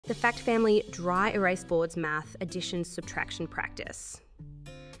The Fact Family Dry Erase Boards Math Addition Subtraction Practice.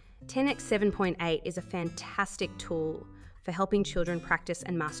 10x 7.8 is a fantastic tool for helping children practice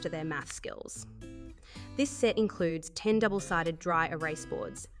and master their math skills. This set includes 10 double-sided dry erase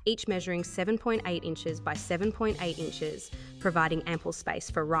boards, each measuring 7.8 inches by 7.8 inches, providing ample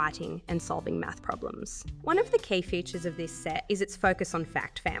space for writing and solving math problems. One of the key features of this set is its focus on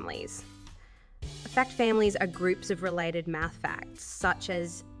fact families. Fact families are groups of related math facts, such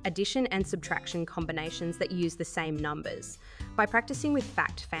as addition and subtraction combinations that use the same numbers. By practicing with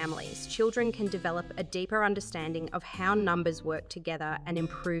fact families, children can develop a deeper understanding of how numbers work together and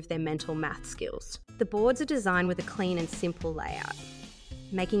improve their mental math skills. The boards are designed with a clean and simple layout,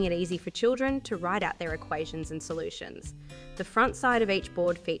 making it easy for children to write out their equations and solutions. The front side of each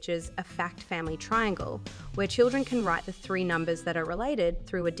board features a fact family triangle, where children can write the three numbers that are related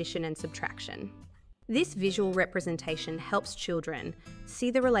through addition and subtraction. This visual representation helps children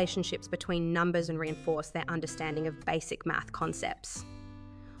see the relationships between numbers and reinforce their understanding of basic math concepts.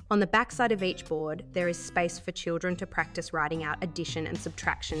 On the back side of each board, there is space for children to practice writing out addition and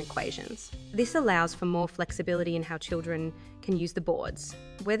subtraction equations. This allows for more flexibility in how children can use the boards,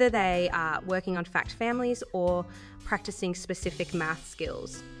 whether they are working on fact families or practicing specific math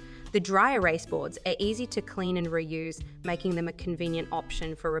skills. The dry erase boards are easy to clean and reuse, making them a convenient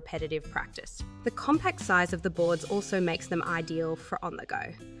option for repetitive practice. The compact size of the boards also makes them ideal for on the go,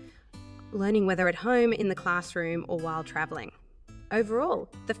 learning whether at home, in the classroom, or while travelling. Overall,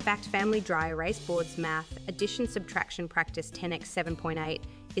 the Fact Family Dry Erase Boards Math Addition Subtraction Practice 10x 7.8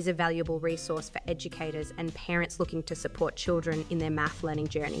 is a valuable resource for educators and parents looking to support children in their math learning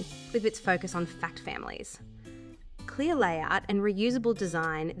journey, with its focus on fact families. Clear layout and reusable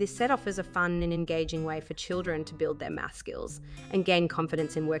design, this set offers a fun and engaging way for children to build their math skills and gain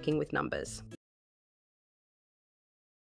confidence in working with numbers.